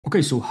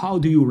Okay, so how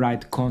do you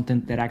write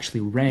content that actually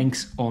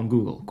ranks on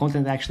Google?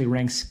 Content that actually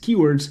ranks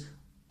keywords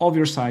of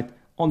your site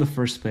on the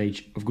first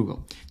page of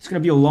Google. It's going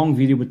to be a long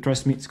video, but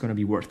trust me, it's going to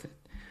be worth it.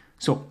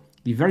 So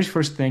the very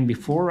first thing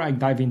before I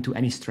dive into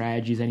any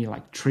strategies, any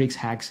like tricks,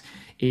 hacks,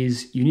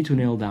 is you need to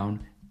nail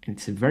down, and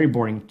it's a very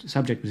boring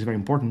subject, but it's very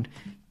important,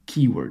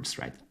 keywords,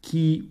 right?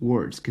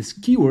 Keywords, because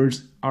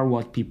keywords are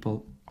what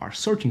people are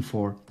searching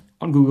for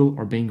on Google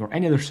or Bing or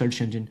any other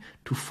search engine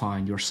to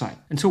find your site.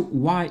 And so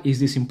why is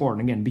this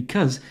important? Again,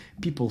 because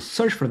people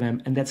search for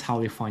them and that's how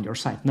they find your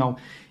site. Now,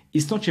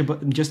 it's not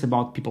just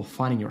about people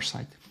finding your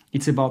site.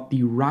 It's about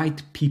the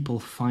right people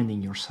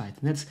finding your site.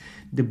 And that's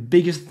the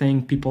biggest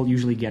thing people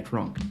usually get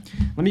wrong.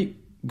 Let me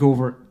go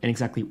over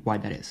exactly why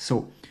that is.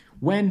 So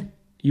when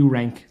you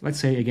rank, let's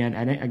say again,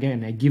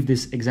 I give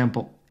this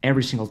example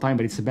every single time,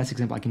 but it's the best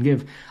example I can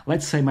give.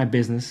 Let's say my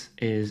business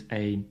is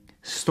a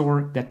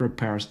store that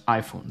repairs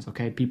iPhones,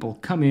 okay? People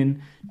come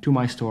in to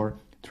my store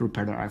to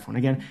repair their iPhone.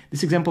 Again,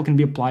 this example can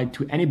be applied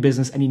to any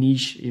business, any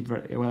niche,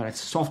 whether it's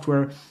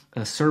software,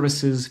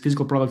 services,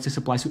 physical products, this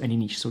applies to any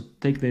niche. So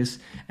take this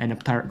and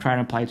try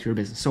and apply it to your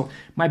business. So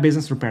my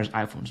business repairs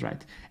iPhones,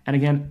 right? And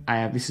again,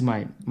 this is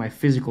my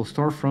physical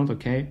storefront,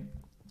 okay?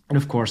 And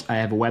of course, I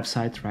have a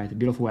website, right? A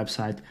beautiful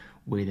website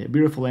with a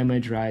beautiful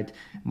image, right?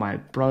 My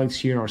products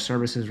here or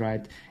services,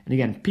 right? And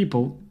again,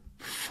 people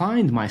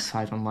find my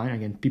site online.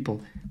 Again,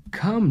 people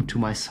come to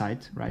my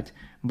site, right,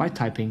 by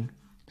typing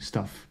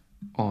stuff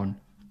on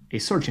a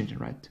search engine,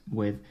 right,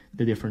 with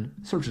the different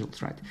search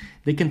results, right?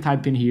 They can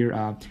type in here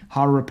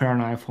how to repair an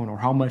iPhone, or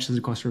how much does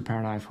it cost to repair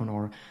an iPhone,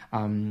 or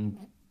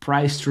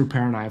price to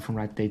repair an iPhone,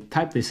 right? They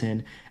type this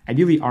in.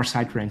 Ideally, our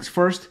site ranks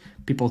first.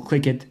 People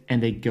click it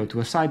and they go to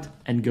a site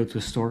and go to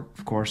a store,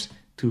 of course,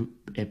 to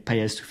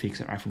pay us to fix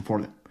their iPhone for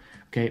them.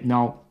 Okay,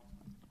 now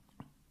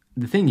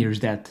the thing here is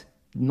that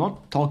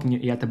not talking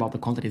yet about the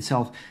content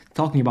itself,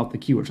 talking about the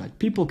keywords. Like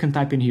people can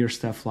type in here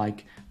stuff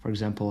like, for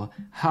example,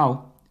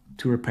 how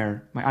to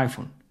repair my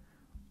iPhone.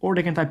 Or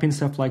they can type in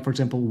stuff like, for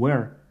example,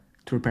 where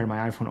to repair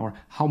my iPhone, or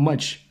how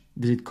much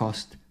does it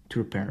cost to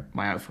repair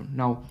my iPhone.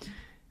 Now,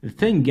 the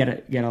thing,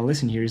 get a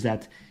listen here, is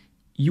that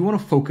you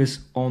want to focus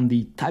on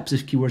the types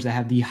of keywords that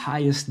have the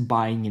highest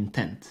buying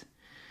intent.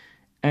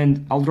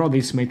 And I'll draw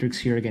this matrix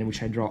here again,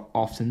 which I draw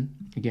often.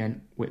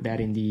 Again, with that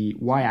in the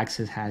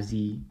y-axis has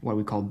the what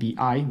we call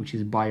BI, which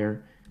is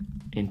buyer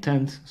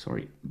intent.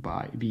 Sorry,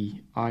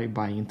 BI,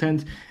 buying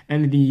intent.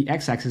 And the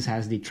x-axis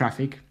has the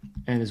traffic,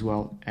 and as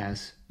well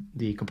as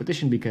the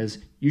competition, because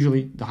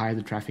usually the higher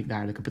the traffic, the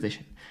higher the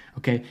competition.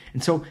 Okay,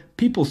 and so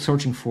people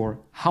searching for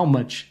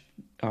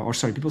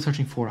people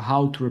searching for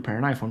how to repair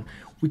an iPhone,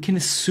 we can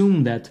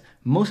assume that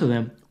most of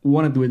them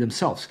want to do it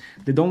themselves.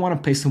 They don't want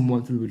to pay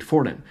someone to do it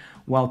for them.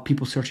 While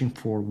people searching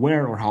for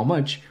where or how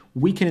much,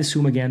 we can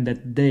assume again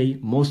that they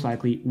most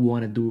likely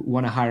want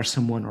to hire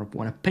someone or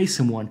want to pay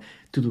someone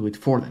to do it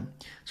for them.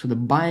 So the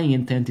buying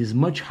intent is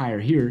much higher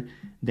here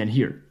than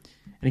here.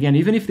 And again,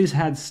 even if this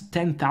has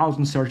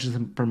 10,000 searches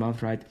per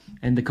month, right,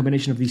 and the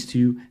combination of these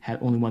two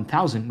had only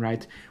 1,000,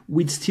 right,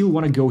 we'd still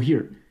want to go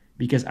here,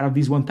 because out of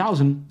these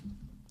 1,000,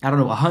 I don't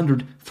know,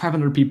 100,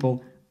 500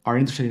 people are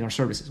interested in our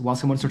services. While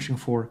someone's searching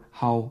for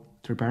how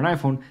to repair an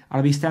iPhone, out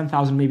of these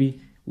 10,000,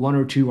 maybe 1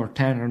 or 2 or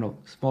 10, I don't know,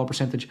 smaller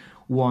percentage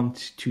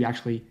want to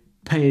actually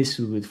pay us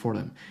to do it for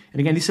them. And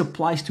again, this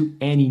applies to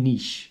any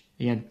niche.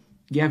 Again,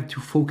 you have to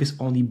focus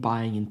on the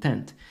buying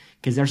intent,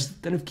 because there's a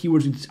ton of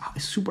keywords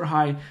with super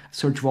high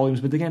search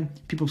volumes, but again,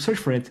 people search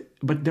for it,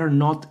 but they're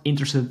not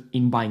interested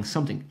in buying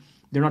something.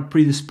 They're not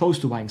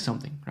predisposed to buying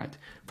something, right?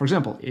 For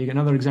example,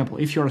 another example,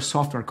 if you're a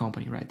software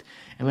company, right,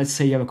 and let's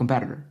say you have a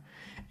competitor,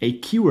 a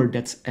keyword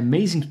that's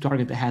amazing to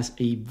target that has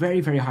a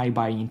very, very high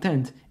buying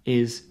intent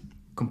is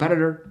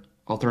competitor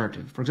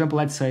alternative. For example,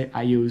 let's say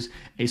I use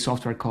a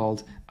software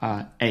called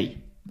A,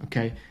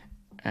 okay?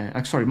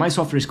 Sorry, my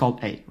software is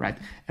called A, right?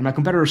 And my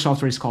competitor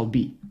software is called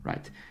B,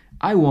 right?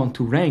 I want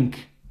to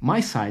rank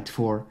my site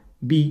for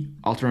B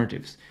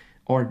alternatives,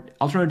 or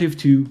alternative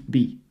to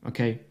B,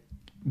 okay?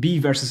 B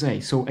versus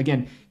A. So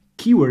again,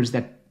 keywords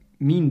that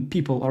mean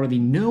people already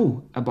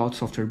know about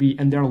software B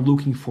and they're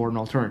looking for an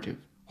alternative.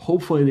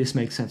 Hopefully this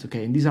makes sense,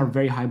 okay? And these are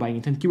very high buying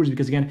intent keywords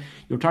because again,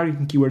 you're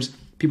targeting keywords,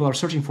 people are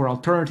searching for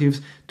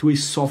alternatives to a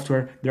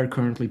software they're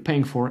currently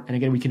paying for. And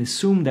again, we can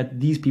assume that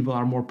these people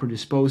are more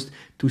predisposed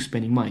to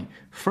spending money.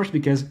 First,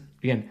 because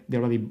again, they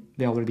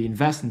already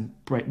invest and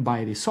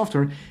buy this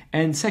software.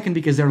 And second,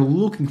 because they're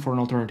looking for an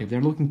alternative.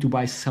 They're looking to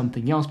buy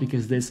something else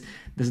because this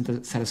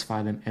doesn't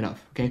satisfy them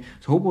enough, okay?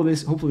 So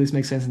hopefully this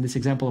makes sense. And this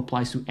example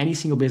applies to any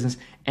single business,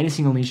 any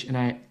single niche. And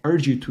I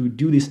urge you to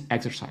do this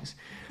exercise.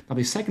 Now,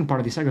 the second part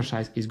of this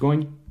exercise is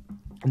drawing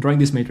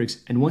this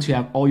matrix. And once you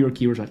have all your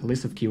keywords, like a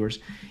list of keywords,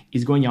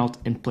 is going out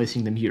and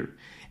placing them here.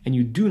 And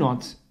you do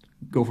not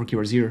go for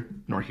keywords here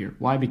nor here.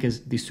 Why?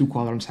 Because these two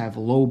quadrants have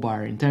low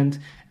buyer intent.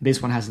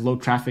 This one has low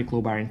traffic,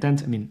 low buyer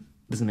intent. I mean,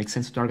 it doesn't make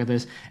sense to target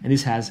this. And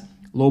this has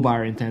low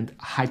buyer intent,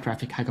 high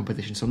traffic, high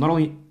competition. So not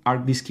only are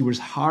these keywords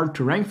hard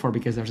to rank for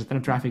because there's a ton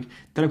of traffic,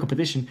 ton of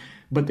competition,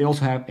 but they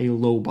also have a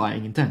low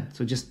buying intent.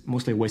 So just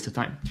mostly a waste of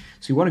time.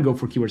 So you want to go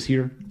for keywords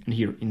here and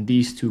here in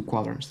these two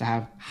quadrants that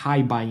have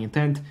high buying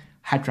intent,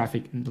 high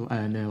traffic,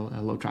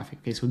 and low traffic.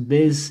 Okay, so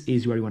this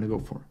is where you want to go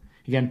for.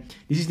 Again,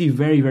 this is the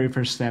very, very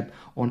first step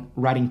on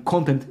writing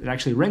content that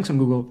actually ranks on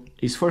Google,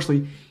 is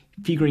firstly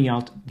figuring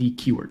out the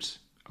keywords.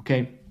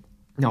 Okay,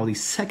 now the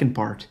second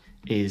part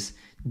is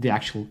the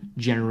actual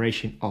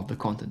generation of the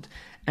content.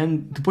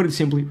 And to put it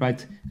simply,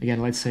 right,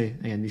 again, let's say,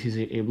 again, this is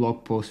a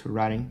blog post we're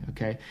writing,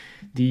 okay?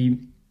 The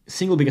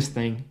single biggest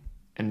thing,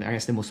 and I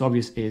guess the most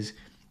obvious, is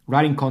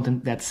writing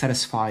content that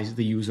satisfies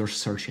the user's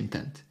search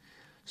intent.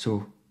 So,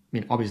 I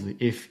mean, obviously,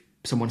 if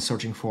someone's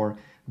searching for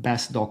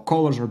best dog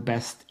collars or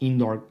best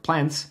indoor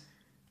plants,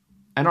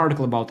 an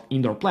article about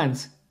indoor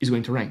plants is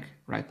going to rank,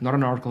 right? Not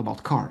an article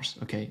about cars,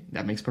 okay?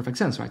 That makes perfect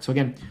sense, right? So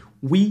again,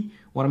 we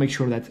want to make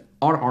sure that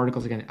our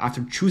articles, again,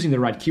 after choosing the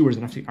right keywords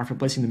and after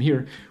placing them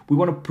here, we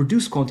want to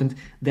produce content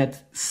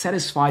that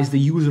satisfies the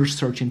user's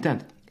search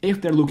intent.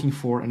 If they're looking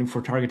for, and if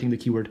we're targeting the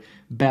keyword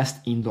best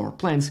indoor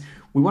plants,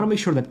 we want to make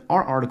sure that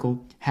our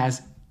article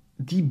has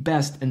the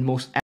best and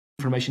most accurate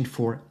information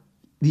for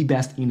the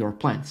best indoor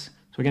plants.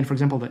 So again, for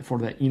example, for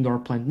the indoor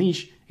plant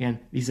niche, again,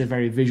 this is a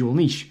very visual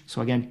niche.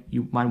 So again,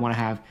 you might want to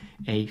have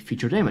a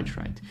featured image,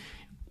 right?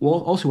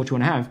 Well, also what you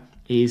want to have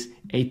is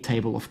a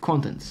table of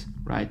contents,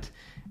 right?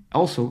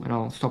 Also, and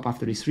I'll stop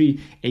after these three,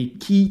 a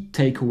key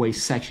takeaway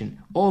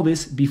section. All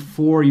this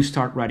before you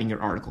start writing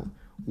your article.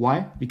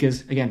 Why?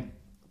 Because again,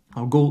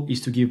 our goal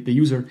is to give the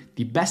user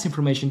the best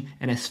information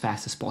and as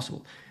fast as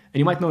possible. And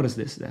you might notice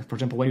this, that for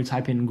example, when you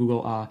type in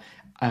Google,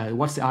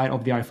 what's the height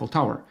of the Eiffel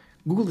Tower?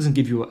 Google doesn't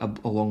give you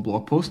a long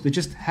blog post. They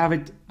just have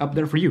it up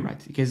there for you,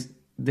 right? Because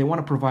they want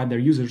to provide their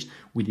users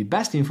with the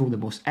best info, the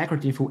most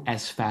accurate info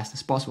as fast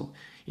as possible.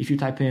 If you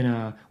type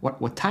in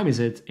what time is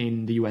it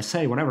in the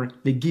USA, whatever,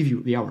 they give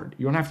you the hour.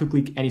 You don't have to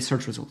click any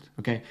search result,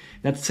 okay?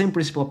 That same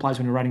principle applies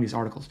when you're writing these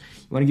articles.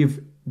 You want to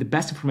give the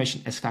best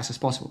information as fast as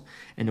possible.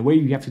 And the way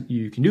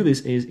you can do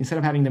this is, instead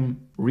of having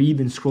them read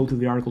and scroll to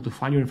the article to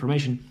find your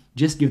information,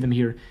 just give them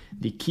here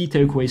the key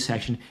takeaway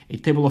section, a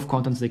table of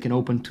contents they can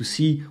open to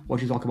see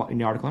what you talk about in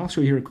the article. And I'll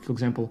show you here a quick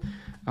example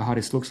of how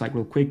this looks like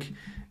real quick.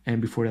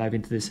 And before I dive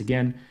into this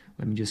again,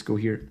 let me just go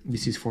here.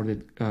 This is for the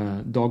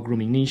dog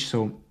grooming niche.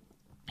 So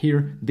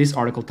here, this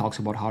article talks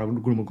about how to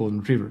groom a golden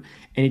retriever.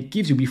 And it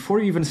gives you, before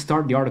you even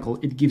start the article,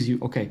 it gives you,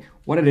 okay,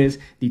 what it is,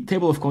 the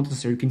table of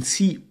contents, so you can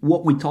see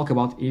what we talk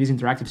about. It is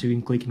interactive, so you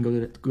can click and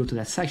go to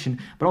that section.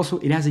 But also,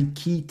 it has a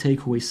key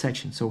takeaway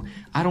section. So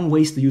I don't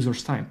waste the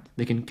user's time.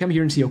 They can come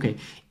here and see, okay,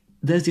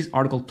 does this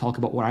article talk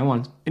about what I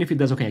want? And if it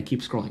does, okay, I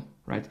keep scrolling,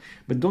 right?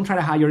 But don't try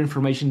to hide your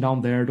information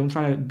down there. Don't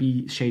try to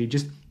be shady.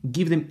 Just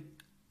give them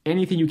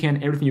anything you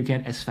can, everything you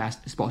can as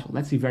fast as possible.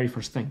 That's the very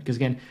first thing. Because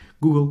again,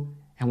 Google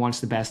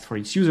wants the best for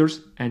its users,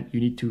 and you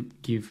need to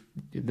give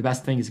the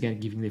best thing is, again,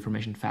 giving the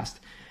information fast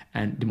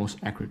and the most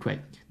accurate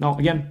way. Now,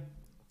 again,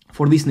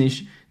 for this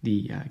niche,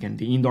 the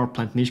indoor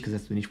plant niche, because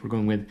that's the niche we're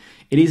going with,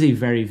 it is a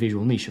very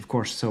visual niche, of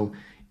course. So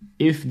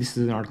if this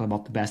is an article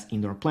about the best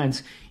indoor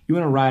plants, you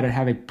want to write it,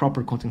 have a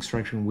proper content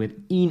structure with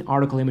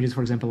in-article images, for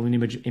example, an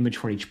image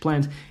for each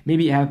plant.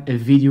 Maybe have a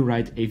video,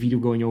 right? A video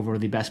going over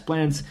the best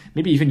plants.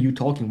 Maybe even you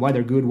talking why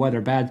they're good, why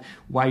they're bad,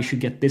 why you should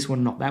get this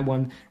one, not that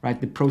one, right?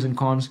 The pros and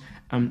cons.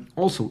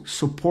 Also,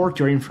 support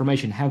your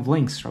information. Have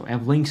links. Right?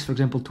 Have links, for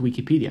example, to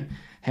Wikipedia.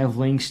 Have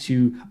links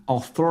to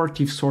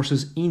authoritative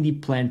sources in the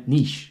plant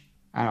niche.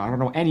 I don't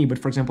know any, but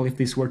for example, if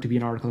this were to be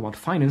an article about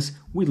finance,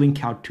 we'd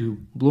link out to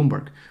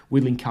Bloomberg,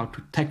 we'd link out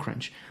to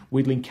TechCrunch,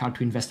 we'd link out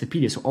to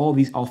Investopedia. So all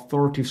these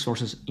authoritative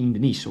sources in the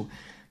niche. So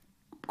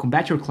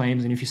combat your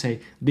claims, and if you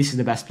say this is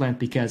the best plant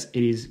because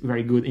it is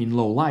very good in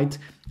low light,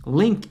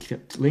 link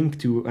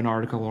to an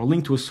article or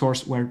link to a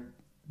source where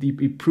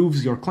it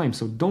proves your claim.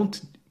 So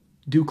don't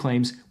do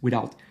claims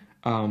without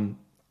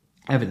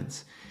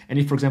evidence. And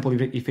if, for example,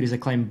 if it is a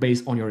claim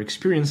based on your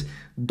experience,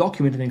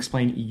 document and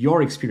explain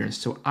your experience.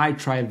 So I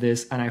tried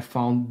this and I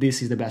found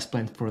this is the best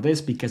plant for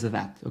this because of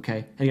that,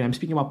 okay? Again, I'm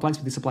speaking about plants,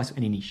 but this applies to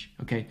any niche,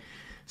 okay?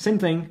 Same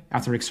thing,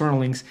 after external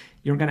links,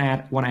 you're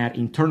gonna want to add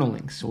internal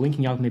links. So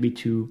linking out maybe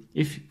to,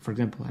 if, for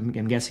example,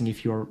 I'm guessing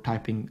if you're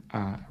typing,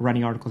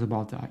 writing articles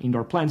about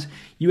indoor plants,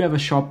 you have a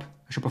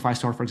Shopify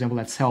store, for example,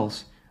 that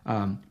sells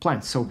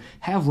plants. So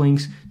have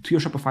links to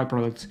your Shopify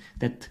products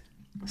that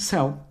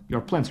sell your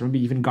plants, or maybe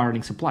even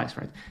gardening supplies,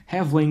 right?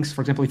 Have links,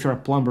 for example, if you're a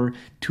plumber,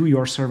 to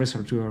your service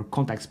or to your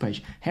contacts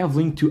page. Have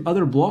link to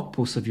other blog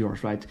posts of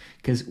yours, right?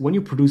 Because when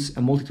you produce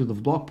a multitude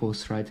of blog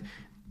posts, right,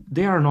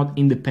 they are not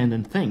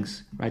independent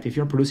things, right? If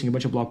you're producing a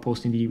bunch of blog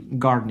posts in the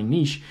gardening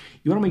niche,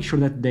 you want to make sure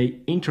that they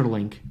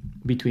interlink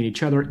between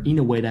each other in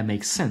a way that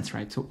makes sense,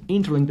 right? So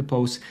interlink the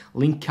posts,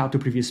 link out to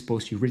previous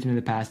posts you've written in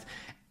the past,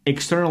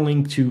 external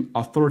link to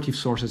authoritative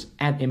sources,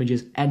 add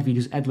images, add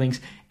videos, add links,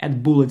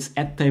 add bullets,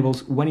 add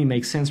tables when it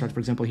makes sense, right? For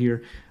example,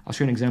 here, I'll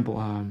show you an example,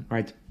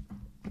 right?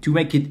 To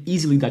make it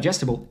easily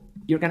digestible,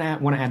 you're gonna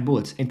want to add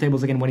bullets and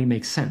tables again when it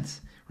makes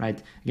sense,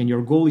 right? Again,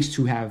 your goal is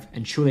to have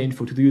and show the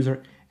info to the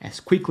user as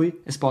quickly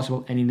as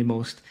possible and in the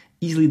most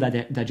easily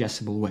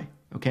digestible way,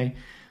 okay?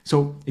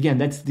 So again,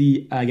 that's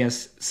the, I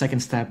guess,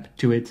 second step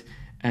to it.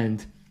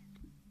 And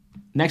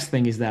next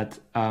thing is that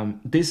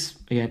this,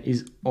 again,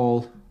 is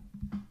all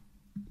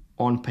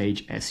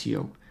on-page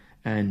SEO.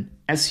 And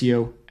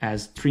SEO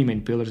has three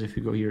main pillars. If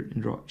you go here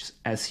and draw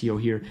just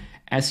SEO here,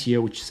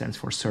 SEO, which stands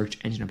for search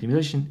engine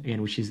optimization, again,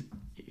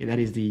 that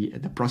is the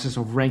process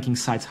of ranking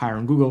sites higher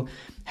on Google,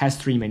 has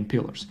three main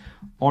pillars: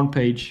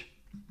 on-page,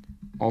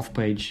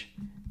 off-page,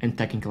 and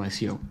technical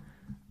SEO.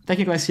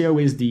 Technical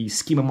SEO is the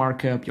schema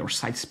markup, your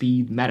site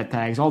speed, meta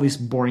tags, all this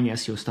boring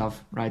SEO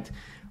stuff, right?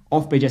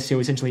 Off-page SEO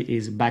essentially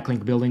is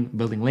backlink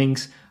building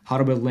links, how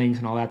to build links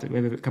and all that. We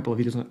have a couple of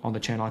videos on the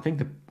channel. I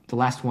think the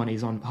last one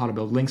is on how to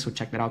build links, so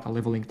check that out. I'll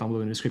leave a link down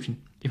below in the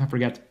description. If I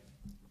forget,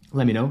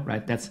 let me know,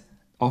 right? That's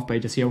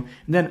off-page SEO.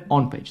 And then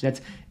on-page,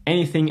 that's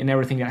anything and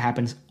everything that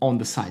happens on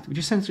the site, which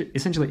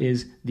essentially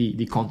is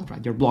the content,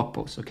 right? Your blog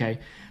posts, okay?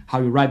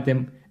 How you write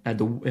them,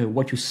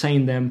 what you say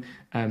in them,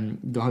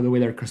 the way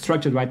they're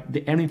constructed, right?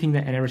 Anything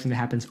and everything that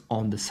happens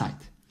on the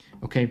site,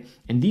 okay?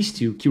 And these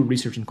two, keyword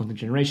research and content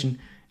generation,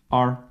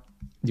 are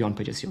the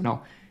on-page SEO.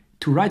 Now,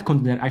 to write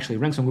content that actually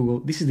ranks on Google,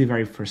 this is the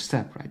very first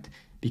step, right?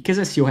 Because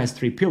SEO has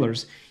three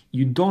pillars,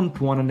 you don't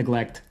want to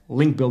neglect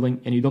link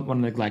building and you don't want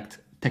to neglect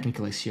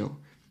technical SEO.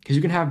 Because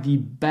you can have the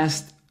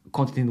best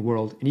content in the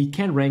world and it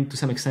can rank to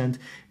some extent,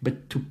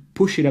 but to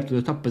push it up to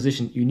the top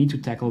position, you need to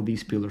tackle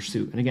these pillars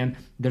too. And again,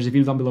 there's a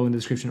video down below in the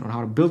description on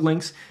how to build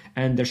links,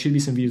 and there should be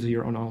some videos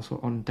here also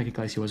on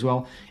technical SEO as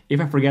well. If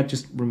I forget,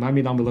 just remind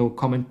me down below,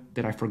 comment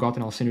that I forgot,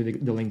 and I'll send you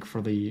the link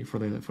for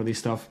this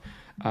stuff,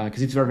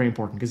 because it's very, very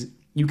important. Because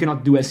you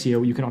cannot do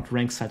SEO, you cannot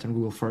rank sites on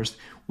Google first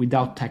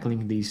without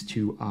tackling these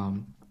two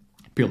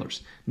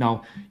pillars.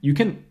 Now, you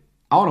can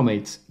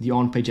automate the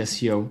on-page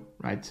SEO,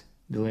 right?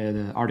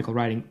 The article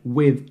writing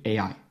with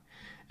AI.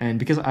 And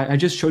because I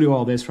just showed you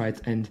all this, right?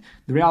 And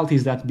the reality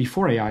is that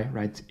before AI,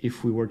 right,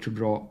 if we were to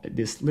draw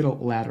this little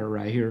ladder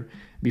right here,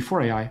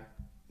 before AI,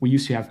 we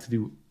used to have to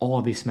do all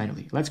of this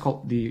manually. Let's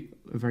call the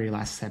very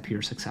last step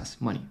here success,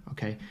 money,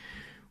 okay?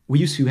 We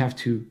used to have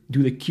to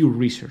do the keyword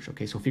research,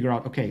 okay? So figure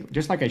out, okay,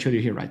 just like I showed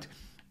you here, right?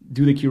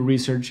 Do the keyword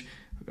research,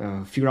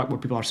 figure out what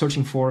people are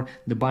searching for,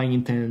 the buying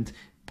intent,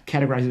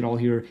 categorize it all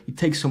here. It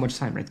takes so much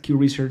time, right?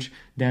 Keyword research,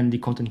 then the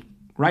content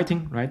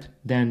writing, right?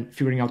 Then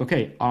figuring out,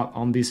 okay,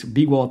 on this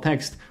big wall of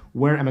text,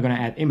 where am I going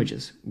to add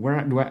images?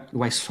 Where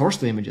do I source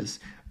the images?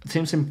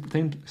 Same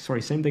thing for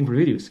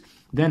videos.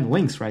 Then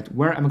links, right?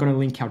 Where am I going to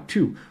link out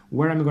to?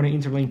 Where am I going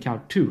to interlink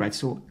out to, right?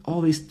 So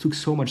all this took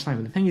so much time.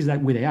 And the thing is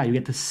that with AI, you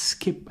get to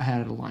skip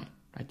ahead of the line,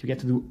 right? You get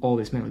to do all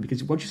this manually,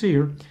 because what you see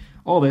here,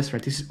 all this,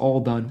 right? This is all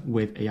done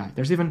with AI.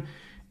 There's even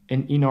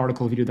an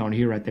in-article video down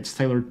here, right? That's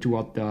tailored to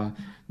what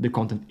the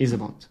content is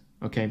about.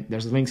 Okay,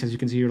 there's links, as you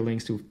can see here,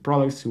 links to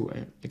products, to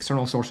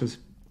external sources,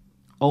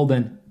 all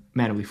done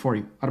automatically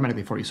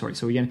for you, sorry.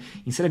 So again,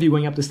 instead of you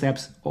going up the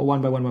steps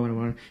one by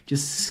one,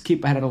 just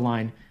skip ahead of the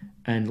line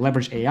and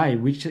leverage AI,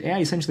 which AI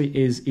essentially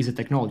is a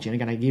technology. And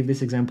again, I give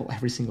this example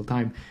every single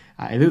time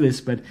I do this,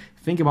 but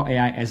think about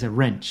AI as a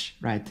wrench,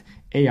 right?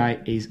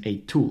 AI is a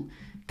tool.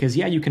 Because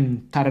yeah, you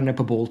can tighten up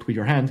a bolt with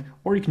your hand,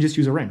 or you can just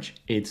use a wrench.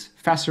 It's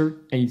faster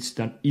and it's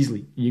done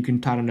easily. You can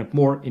tighten up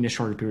more in a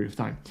shorter period of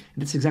time.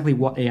 And that's exactly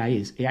what AI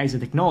is. AI is a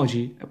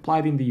technology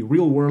applied in the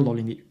real world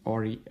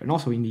and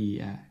also in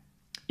the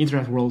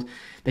internet world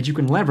that you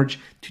can leverage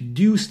to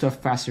do stuff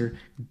faster,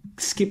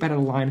 skip ahead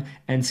of the line,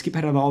 and skip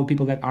ahead of all the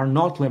people that are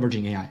not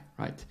leveraging AI,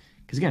 right?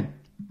 Because again,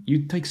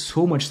 you take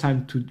so much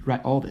time to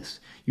write all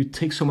this. You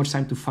take so much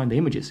time to find the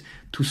images,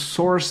 to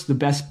source the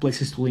best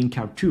places to link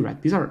out to,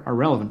 right? These are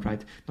relevant,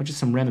 right? Not just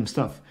some random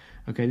stuff.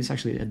 Okay, this is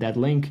actually a dead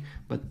link,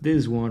 but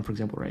this one, for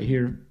example, right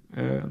here,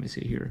 let me see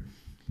here.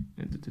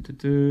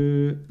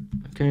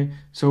 Okay,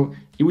 so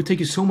it would take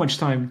you so much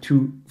time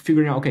to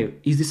figuring out, okay,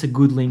 is this a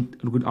good link,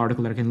 a good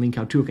article that I can link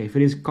out to? Okay, if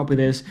it is, copy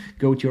this,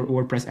 go to your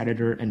WordPress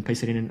editor and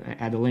paste it in and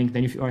add a link.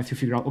 Then you have to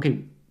figure out,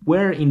 okay,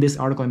 where in this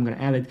article I'm going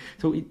to add it.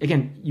 So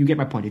again, you get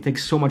my point. It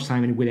takes so much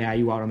time, and with AI,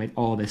 you automate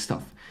all this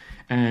stuff.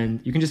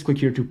 And you can just click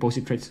here to post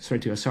it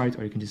straight to your site,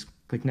 or you can just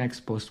click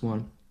next, post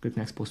one, click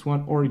next, post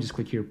one, or you just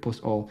click here,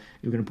 post all.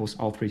 You're going to post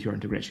all three to your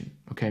integration.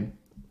 Okay.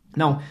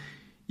 Now,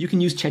 you can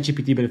use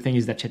ChatGPT, but the thing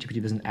is that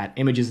ChatGPT doesn't add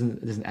images,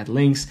 doesn't add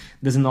links,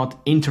 does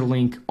not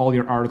interlink all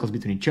your articles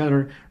between each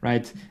other,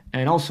 right?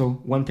 And also,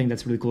 one thing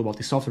that's really cool about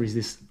this software is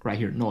this right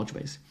here, knowledge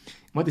base.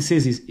 What this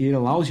is it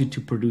allows you to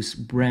produce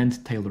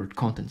brand-tailored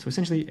content. So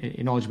essentially,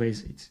 in knowledge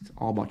base, it's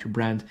all about your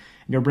brand.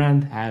 Your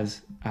brand has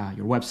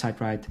your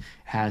website, right?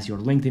 Has your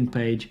LinkedIn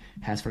page,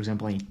 has, for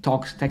example, any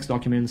text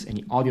documents,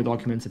 any audio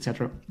documents,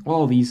 etc.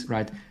 All of these,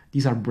 right?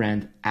 These are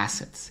brand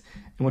assets.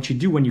 And what you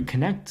do when you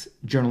connect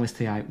Journalist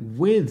AI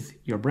with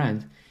your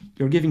brand,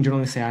 you're giving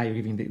Journalist AI, you're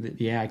giving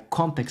the AI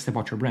context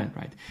about your brand,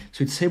 right?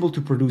 So it's able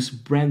to produce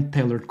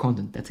brand-tailored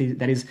content.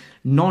 That is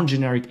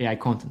non-generic AI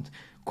content.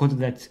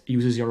 content that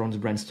uses your own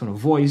brand's tone of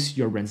voice,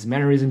 your brand's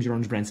mannerisms, your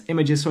own brand's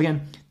images. So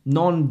again,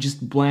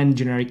 non-just bland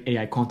generic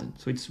AI content.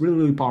 So it's really,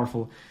 really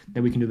powerful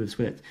that we can do this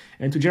with it.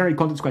 And to generate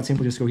content, it's quite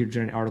simple. Just go here to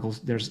generate articles.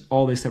 There's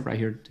all this stuff right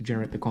here to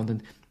generate the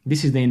content.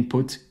 This is the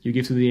input you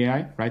give to the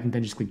AI, right? And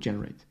then just click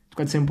generate. It's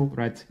quite simple,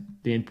 right?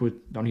 The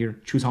input down here,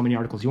 choose how many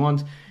articles you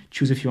want,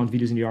 choose if you want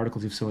videos in the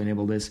articles, if so,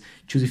 enable this,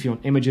 choose if you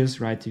want images,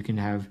 right? You can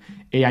have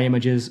AI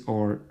images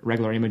or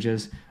regular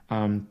images.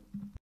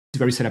 It's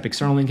where you set up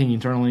external linking,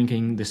 internal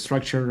linking, the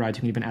structure, right? You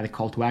can even add a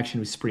call to action,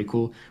 which is pretty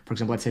cool. For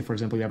example, let's say, for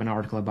example, you have an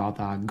article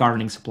about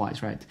gardening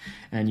supplies, right?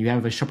 And you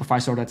have a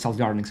Shopify store that sells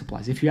gardening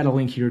supplies. If you add a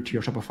link here to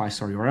your Shopify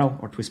store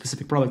URL or to a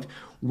specific product,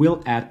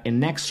 we'll add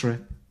an extra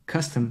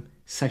custom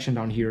section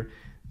down here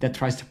that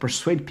tries to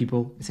persuade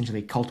people, essentially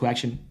a call to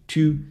action,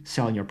 to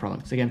selling your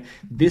products. Again,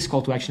 this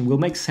call to action will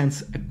make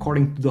sense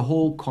according to the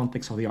whole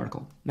context of the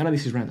article. None of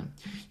this is random.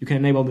 You can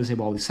enable,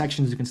 disable all these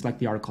sections. You can select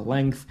the article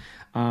length.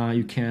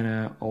 You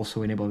can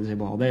also enable,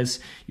 disable all this.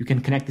 You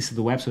can connect this to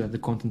the web so that the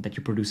content that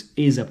you produce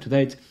is up to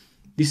date.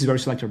 This is where you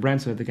select your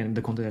brand so that again,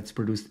 the content that's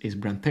produced is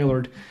brand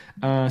tailored.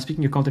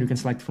 Speaking of content, you can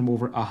select from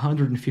over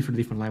 150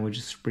 different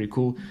languages. It's pretty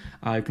cool.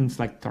 You can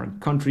select target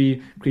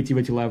country,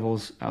 creativity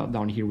levels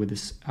down here with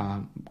this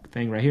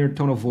thing right here,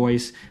 tone of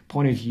voice,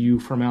 point of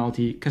view,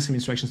 formality, custom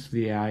instructions to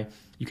the AI.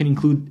 You can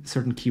include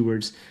certain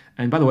keywords.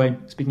 And by the way,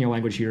 speaking of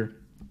language here,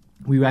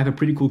 we have a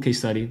pretty cool case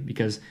study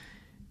because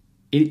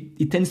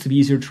it tends to be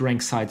easier to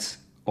rank sites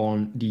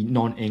on the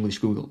non-English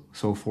Google.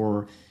 So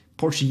for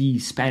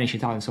Portuguese, Spanish,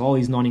 Italian, so all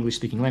these non-English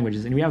speaking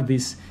languages. And we have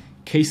this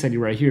case study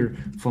right here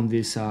from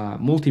this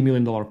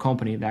multi-million-dollar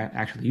company that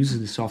actually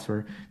uses this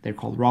software. They're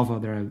called Rava.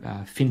 They're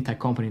a fintech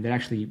company that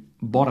actually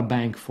bought a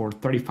bank for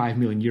 35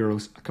 million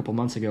euros a couple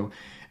months ago.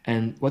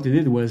 And what they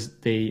did was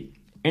they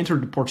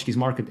entered the Portuguese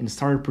market and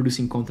started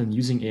producing content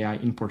using AI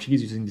in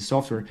Portuguese, using the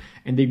software,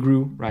 and they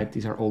grew, right,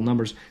 these are all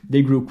numbers,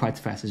 they grew quite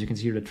fast. As you can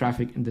see here, the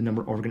traffic and the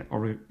number of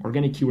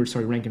organic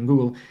keywords rank in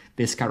Google,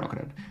 they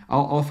skyrocketed.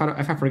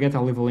 If I forget,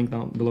 I'll leave a link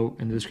down below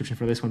in the description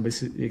for this one, but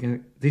this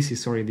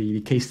is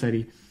the case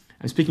study.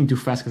 I'm speaking too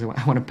fast because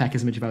I want to pack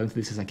as much value into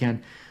this as I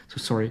can, so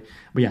sorry.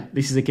 But yeah,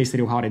 this is a case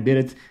study of how they did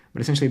it,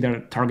 but essentially they're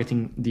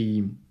targeting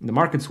the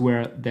markets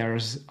where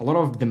there's a lot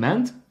of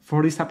demand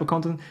for this type of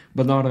content,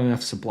 but not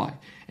enough supply.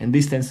 And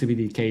this tends to be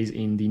the case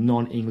in the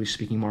non-English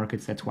speaking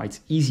markets. That's why it's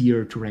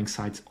easier to rank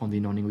sites on the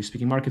non-English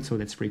speaking market. So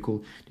that's pretty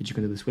cool that you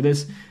can do this with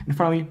this. And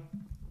finally,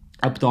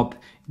 up top,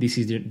 this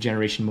is the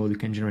generation mode. You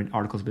can generate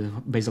articles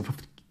based off of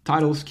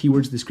titles,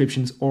 keywords,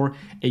 descriptions, or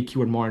a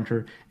keyword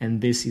monitor. And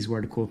this is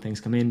where the cool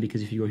things come in,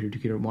 because if you go here to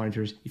keyword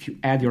monitors, if you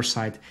add your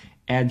site,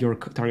 add your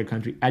target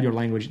country, add your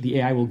language, the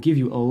AI will give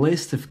you a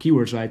list of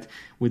keywords, right,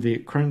 with the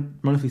current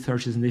monthly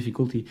searches and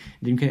difficulty.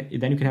 Then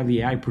you can have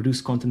the AI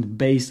produce content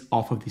based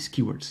off of these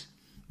keywords.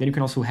 Then you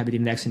can also have it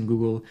indexed in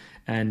Google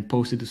and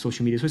post it to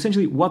social media. So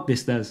essentially what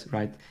this does,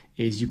 right,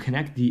 is you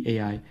connect the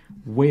AI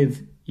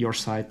with your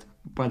site.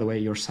 By the way,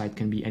 your site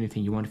can be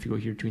anything you want. If you go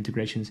here to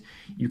integrations,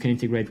 you can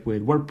integrate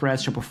with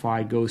WordPress,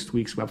 Shopify, Ghost,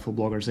 Wix, Webflow,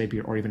 Bloggers,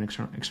 Zapier, or even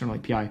external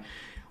API.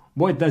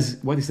 What this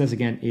does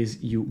again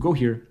is you go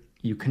here,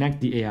 you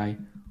connect the AI,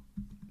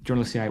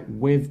 journalist AI,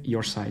 with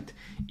your site.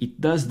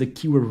 It does the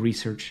keyword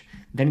research,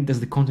 then it does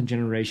the content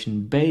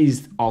generation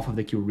based off of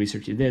the keyword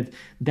research you did,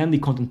 then the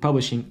content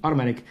publishing,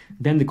 automatic,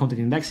 then the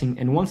content indexing,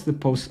 and once the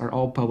posts are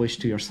all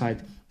published to your site,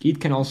 it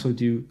can also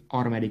do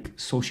automatic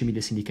social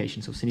media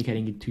syndication. So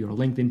syndicating it to your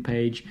LinkedIn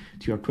page,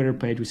 to your Twitter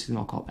page, which is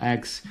now called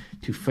X,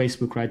 to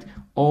Facebook, right?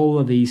 All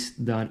of these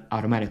done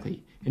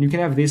automatically. And you can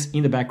have this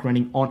in the back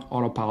running on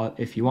autopilot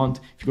if you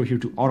want. If you go here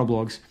to auto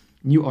blogs,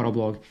 new auto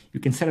blog, you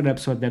can set it up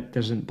so that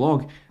there's a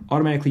blog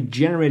automatically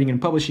generating and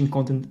publishing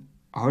content,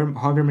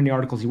 however many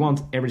articles you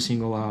want, every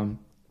single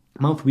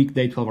month,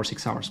 weekday, 12 or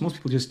 6 hours. Most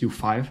people just do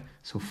 5,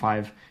 so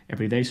 5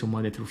 every day, so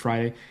Monday through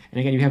Friday. And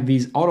again, you have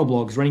these auto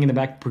blogs running in the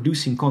back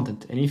producing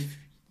content. And if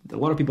a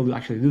lot of people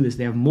actually do this,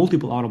 they have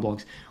multiple auto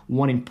blogs,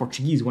 one in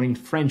Portuguese, one in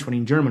French, one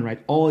in German,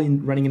 right? All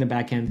running in the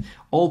back end,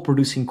 all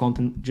producing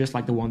content, just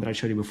like the one that I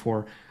showed you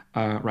before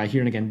right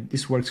here. And again,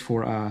 this works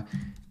for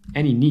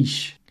any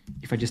niche.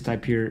 If I just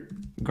type here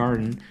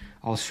garden,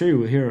 I'll show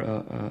you here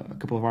a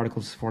couple of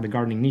articles for the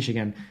gardening niche.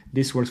 Again,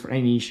 this works for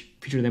any niche.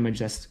 Featured image,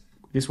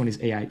 this one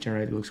is AI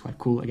generated, looks quite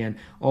cool. Again,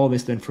 all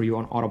this done for you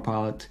on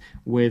autopilot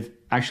with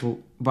actual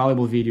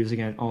valuable videos.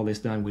 Again, all this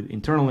done with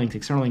internal links,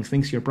 external links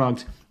to your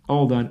products,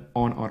 all done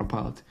on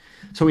autopilot.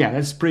 So yeah,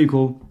 that's pretty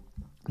cool.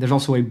 There's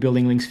also a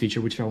building links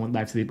feature, which I won't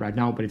dive too deep right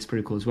now, but it's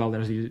pretty cool as well.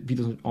 There's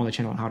videos on the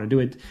channel on how to do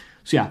it.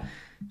 So yeah,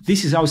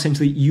 this is how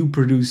essentially you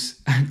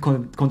produce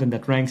content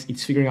that ranks.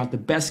 It's figuring out the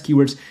best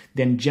keywords,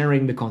 then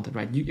generating the content,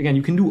 right?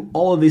 You can do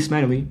all of this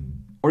manually,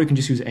 or you can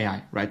just use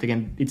AI, right?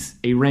 Again, it's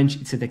a wrench,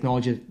 it's a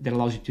technology that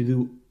allows you to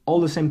do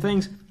all the same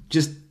things,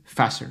 just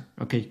faster,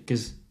 okay?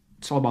 Because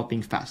it's all about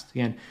being fast.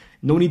 Again,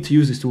 no need to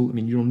use this tool. I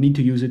mean, you don't need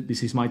to use it.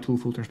 This is my tool,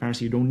 full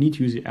transparency. You don't need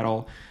to use it at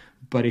all.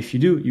 But if you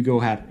do, you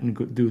go ahead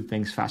and do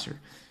things faster.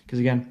 Because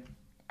again,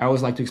 I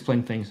always like to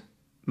explain things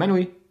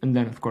manually, and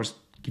then of course,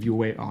 give you a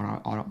way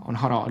on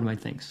how to automate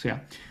things. So yeah,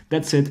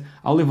 that's it.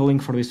 I'll leave a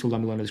link for this tool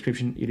down below in the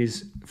description. It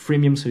is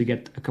freemium, so you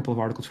get a couple of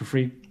articles for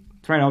free.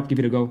 Try it out, give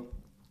it a go.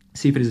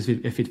 See if it is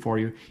a fit for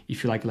you.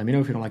 If you like it, let me know.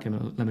 If you don't like it,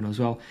 let me know as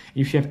well.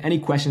 And if you have any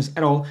questions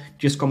at all,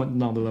 just comment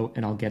down below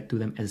and I'll get to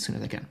them as soon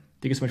as I can.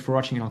 Thank you so much for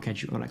watching, and I'll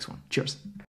catch you on the next one. Cheers.